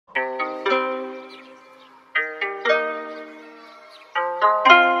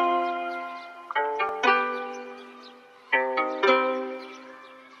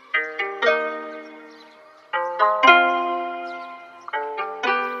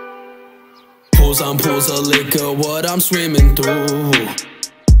Pools on pools of liquor, what I'm swimming through.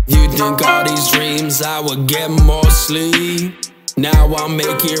 You think all these dreams I would get more sleep. Now I'm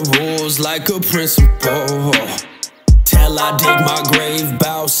making rules like a principal. Till I dig my grave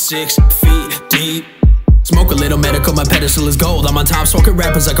about 6 feet deep. Smoke a little medical, my pedestal is gold. I'm on top, smoking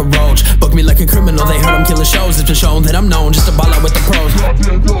rappers like a roach. Book me like a criminal, they heard I'm killing shows. It's been shown that I'm known just to ball out with the pros.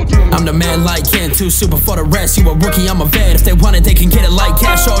 I'm the man like Ken, too super for the rest. You a rookie, I'm a vet. If they want it, they can get it like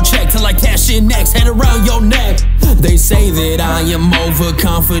cash or check. Till I cash in next, head around your neck. They say that I am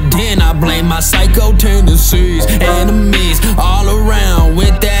overconfident. I blame my psycho tendencies. Enemies all around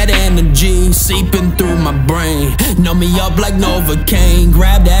with that energy seeping through my brain. Numb me up like Novocaine.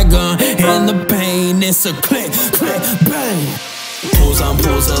 Grab that gun and the pain. It's a click, click, bang. Pools on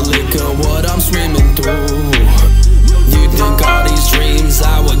pools of liquor, what I'm swimming through. You think all these dreams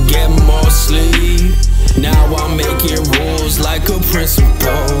I would get more sleep. Now I'm making rules like a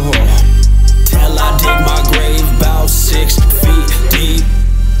principal. Till I dig my grave about 6 feet deep.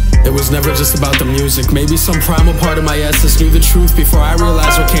 It was never just about the music. Maybe some primal part of my essence knew the truth before I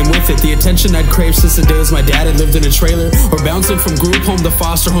realized what came with it. The attention I'd craved since the days my dad had lived in a trailer, or bouncing from group home to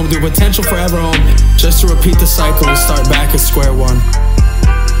foster home to potential forever home, just to repeat the cycle and start back at square one.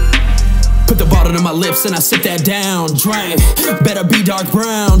 Put the bottle to my lips and I sip that down. Drink, better be dark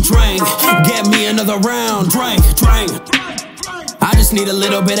brown. Drink, get me another round. Drink, drink. I just need a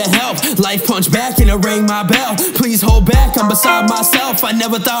little bit of help. Life punch back and it rang my bell. Please hold back, I'm beside myself. I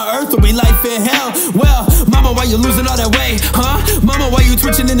never thought earth would be life in hell. Well, mama, why you losing all that weight, huh? Mama, why you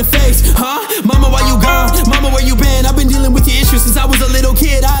twitching in the face, huh? Mama, why you gone? Mama, where you been? I've been dealing with your issues since I was a little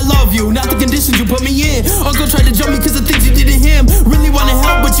kid. I love you, not the conditions you put me in. Uncle tried to jump me cause of things you did to him. Really wanna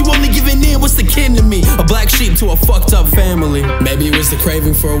help, but you only giving in. What's the kin to me? A black sheep to a fucked up family. Maybe it was the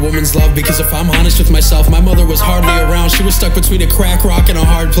craving for a woman's love, because if I'm honest with myself, my mother was hardly around. She was stuck between a crack rock in a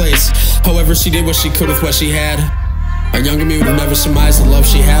hard place. However, she did what she could with what she had. A younger me would have never surmised the love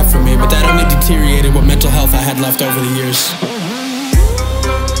she had for me, but that only deteriorated what mental health I had left over the years.